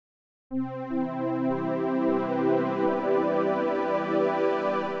Hello,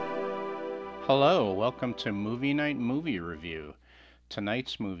 welcome to Movie Night Movie Review.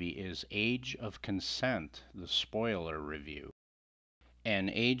 Tonight's movie is Age of Consent, the spoiler review. And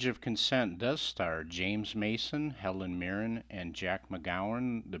Age of Consent does star James Mason, Helen Mirren, and Jack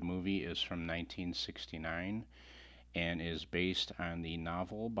McGowan. The movie is from 1969 and is based on the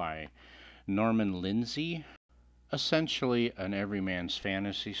novel by Norman Lindsay. Essentially an everyman's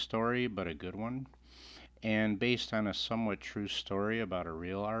fantasy story, but a good one. And based on a somewhat true story about a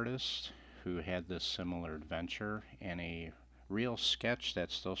real artist who had this similar adventure and a real sketch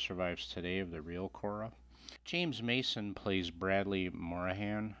that still survives today of the real Cora. James Mason plays Bradley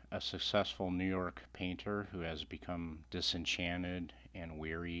Morahan, a successful New York painter who has become disenchanted and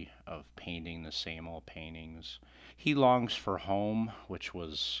weary of painting the same old paintings. He longs for home, which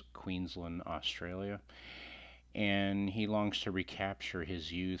was Queensland, Australia, and he longs to recapture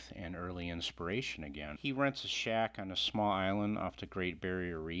his youth and early inspiration again. He rents a shack on a small island off the Great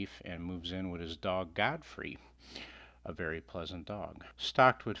Barrier Reef and moves in with his dog Godfrey, a very pleasant dog.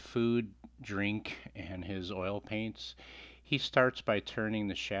 Stocked with food, drink, and his oil paints, he starts by turning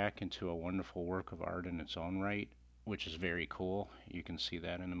the shack into a wonderful work of art in its own right, which is very cool. You can see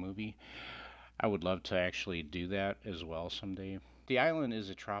that in the movie. I would love to actually do that as well someday. The island is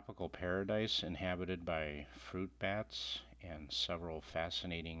a tropical paradise inhabited by fruit bats and several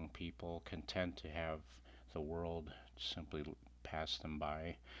fascinating people content to have the world simply pass them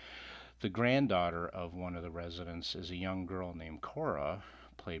by. The granddaughter of one of the residents is a young girl named Cora,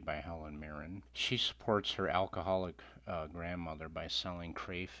 played by Helen Mirren. She supports her alcoholic grandmother by selling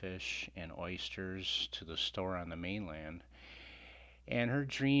crayfish and oysters to the store on the mainland. And her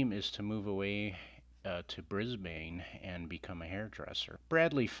dream is to move away to Brisbane and become a hairdresser.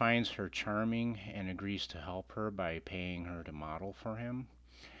 Bradley finds her charming and agrees to help her by paying her to model for him.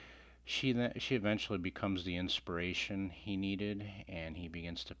 She eventually becomes the inspiration he needed, and he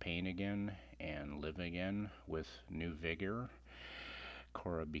begins to paint again and live again with new vigor.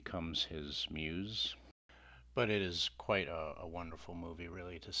 Cora becomes his muse. But it is quite a wonderful movie,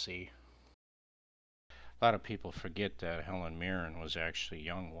 really, to see. A lot of people forget that Helen Mirren was actually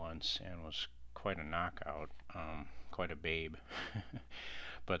young once and was quite a knockout, quite a babe.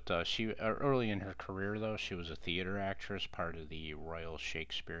 But she early in her career, though, she was a theater actress, part of the Royal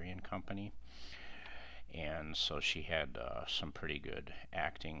Shakespearean Company, and so she had some pretty good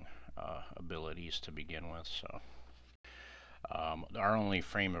acting abilities to begin with. So our only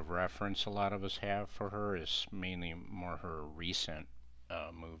frame of reference a lot of us have for her is mainly more her recent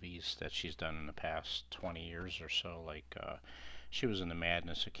movies that she's done in the past 20 years or so. Like she was in The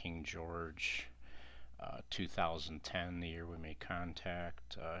Madness of King George, 2010, the year we made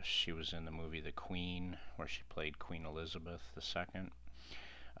contact. She was in the movie The Queen, where she played Queen Elizabeth II.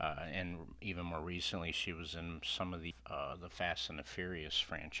 And even more recently, she was in some of the Fast and the Furious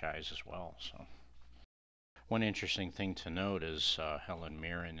franchise as well. So one interesting thing to note is Helen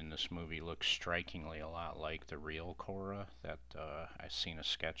Mirren in this movie looks strikingly a lot like the real Cora that I've seen a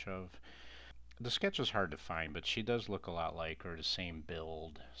sketch of. The sketch is hard to find, but she does look a lot like her. The same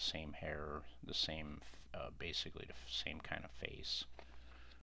build, same hair, the same, basically the same kind of face.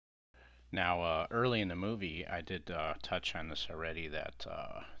 Now, early in the movie, I did touch on this already, that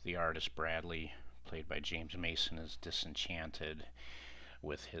the artist Bradley, played by James Mason, is disenchanted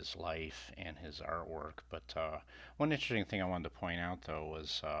with his life and his artwork. But one interesting thing I wanted to point out, though,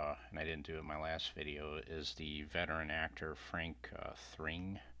 was, and I didn't do it in my last video, is the veteran actor Frank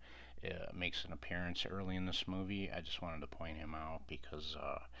Thring makes an appearance early in this movie. I just wanted to point him out because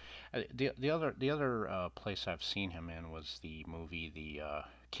the other place I've seen him in was the movie The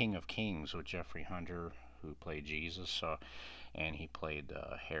King of Kings with Jeffrey Hunter, who played Jesus, and he played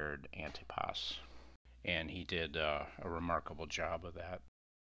Herod Antipas, and he did a remarkable job of that.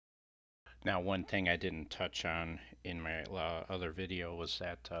 Now, one thing I didn't touch on in my other video was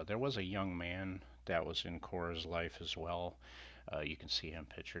that there was a young man that was in Cora's life as well. You can see him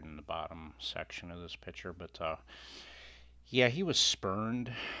pictured in the bottom section of this picture, but yeah, he was spurned,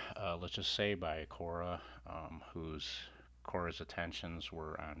 let's just say, by Cora, Cora's attentions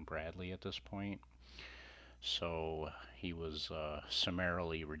were on Bradley at this point. So he was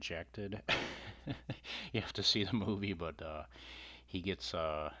summarily rejected. You have to see the movie, but he gets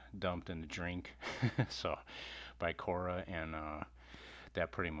dumped in the drink so by Cora, and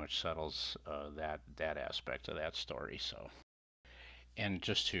that pretty much settles that aspect of that story. So, and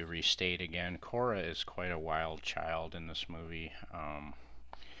just to restate again, Cora is quite a wild child in this movie.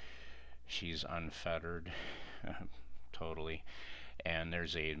 She's unfettered, totally. And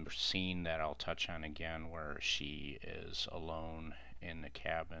there's a scene that I'll touch on again where she is alone in the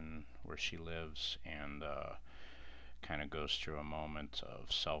cabin where she lives, and kind of goes through a moment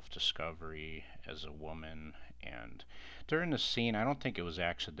of self-discovery as a woman. And during the scene, I don't think it was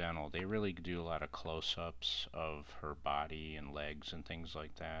accidental. They really do a lot of close-ups of her body and legs and things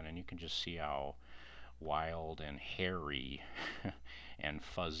like that, and you can just see how wild and hairy and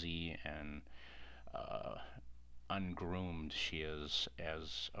fuzzy and uh, ungroomed she is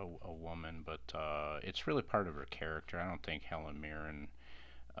as a woman. But it's really part of her character. I don't think Helen Mirren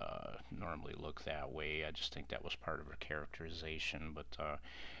normally look that way. I just think that was part of her characterization. But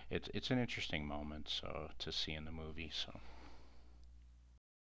it's an interesting moment to see in the movie. So,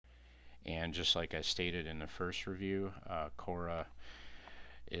 and just like I stated in the first review, Cora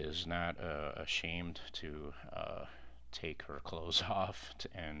is not ashamed to take her clothes off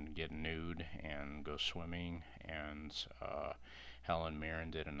and get nude and go swimming. And Helen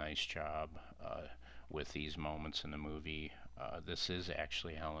Mirren did a nice job with these moments in the movie. This is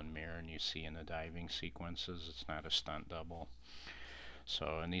actually Helen Mirren you see in the diving sequences. It's not a stunt double.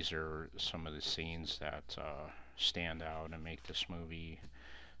 So, and these are some of the scenes that stand out and make this movie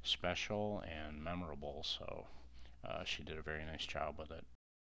special and memorable. So, she did a very nice job with it.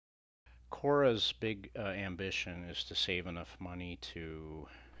 Cora's big ambition is to save enough money to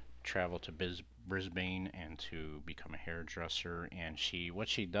travel to Brisbane and to become a hairdresser. And what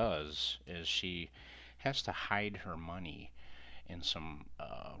she does is she has to hide her money in some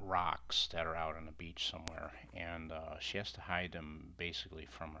rocks that are out on the beach somewhere, and she has to hide them basically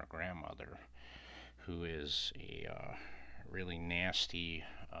from her grandmother, who is a really nasty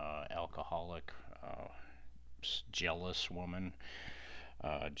alcoholic, jealous woman,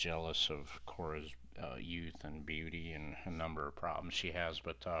 jealous of Cora's youth and beauty and a number of problems she has.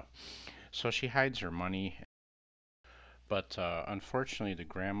 But so she hides her money, but unfortunately the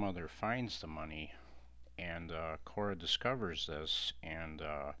grandmother finds the money, and Cora discovers this, and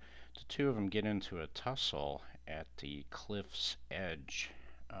the two of them get into a tussle at the cliff's edge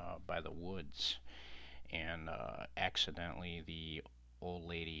by the woods, and accidentally the old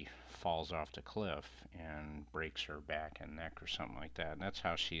lady falls off the cliff and breaks her back and neck or something like that. And that's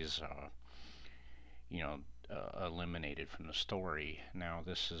how she's, eliminated from the story. Now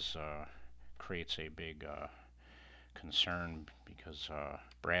this is creates a big concern because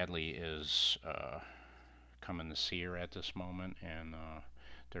Bradley is coming to see her at this moment, and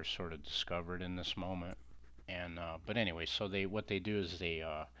they're sort of discovered in this moment. And but anyway, so what they do is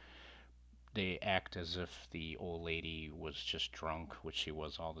they act as if the old lady was just drunk, which she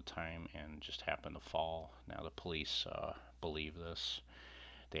was all the time, and just happened to fall. Now the police believe this.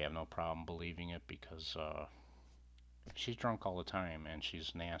 They have no problem believing it because she's drunk all the time and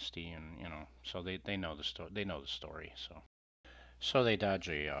she's nasty, and so they know the story. They know the story. So they dodge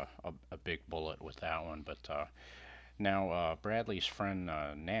a big bullet with that one. But now Bradley's friend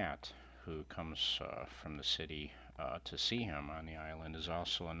Nat, who comes from the city to see him on the island, is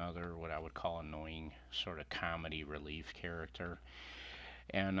also another what I would call annoying sort of comedy relief character.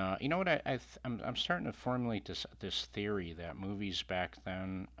 And you know what? I'm starting to formulate this theory that movies back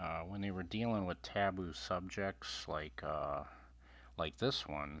then, when they were dealing with taboo subjects like this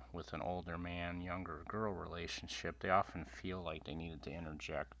one with an older man, younger girl relationship, they often feel like they needed to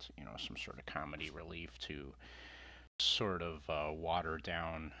interject, some sort of comedy relief to sort of water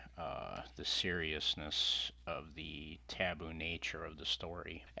down the seriousness of the taboo nature of the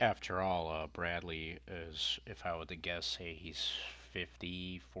story. After all, Bradley is, if I were to guess, say he's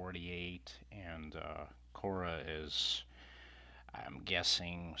 50, 48, and Cora is, I'm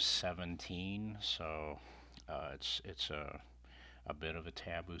guessing, 17. So it's a bit of a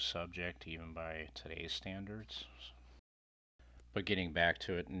taboo subject even by today's standards. But getting back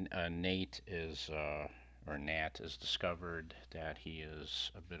to it, Nate is or Nat is discovered that he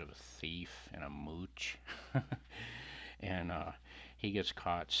is a bit of a thief and a mooch, and he gets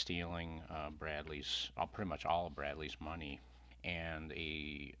caught stealing pretty much all of Bradley's money. And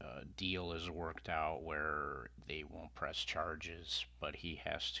a deal is worked out where they won't press charges, but he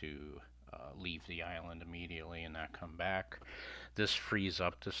has to leave the island immediately and not come back. This frees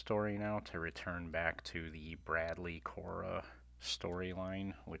up the story now to return back to the Bradley Cora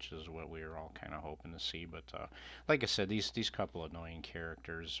storyline, which is what we were all kind of hoping to see. But like I said, these couple annoying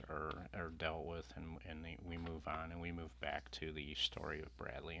characters are dealt with, and we move on and we move back to the story of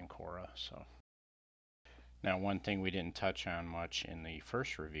Bradley and Cora. So now, one thing we didn't touch on much in the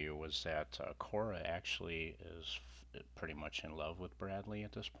first review was that Cora actually is pretty much in love with Bradley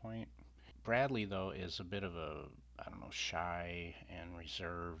at this point. Bradley, though, is a bit of a, I don't know, shy and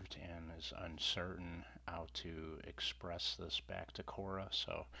reserved, and is uncertain how to express this back to Cora.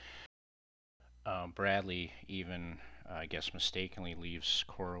 So Bradley even I guess mistakenly leaves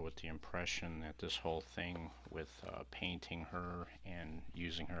Cora with the impression that this whole thing with painting her and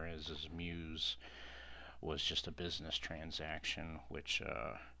using her as his muse was just a business transaction, which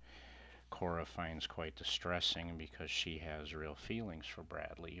Cora finds quite distressing because she has real feelings for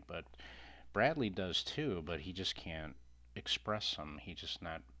Bradley. But Bradley does too, but he just can't express them. He's just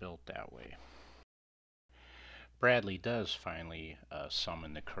not built that way. Bradley does finally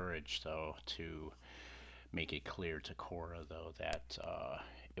summon the courage, though, to make it clear to Cora, though, that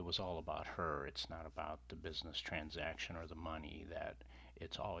it was all about her. It's not about the business transaction or the money, that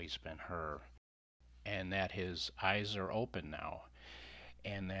it's always been her. And that his eyes are open now.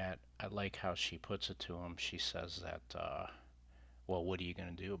 And that I like how she puts it to him. She says that, well, what are you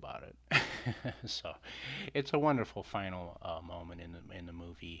going to do about it? So it's a wonderful final moment in the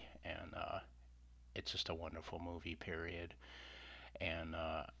movie, and it's just a wonderful movie, period. And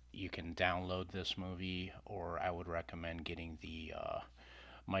you can download this movie, or I would recommend getting the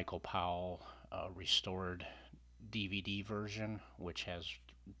Michael Powell restored DVD version, which has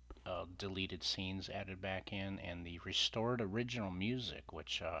deleted scenes added back in, and the restored original music,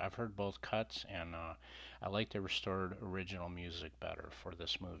 which I've heard both cuts, and I like the restored original music better for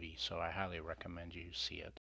this movie, so I highly recommend you see it.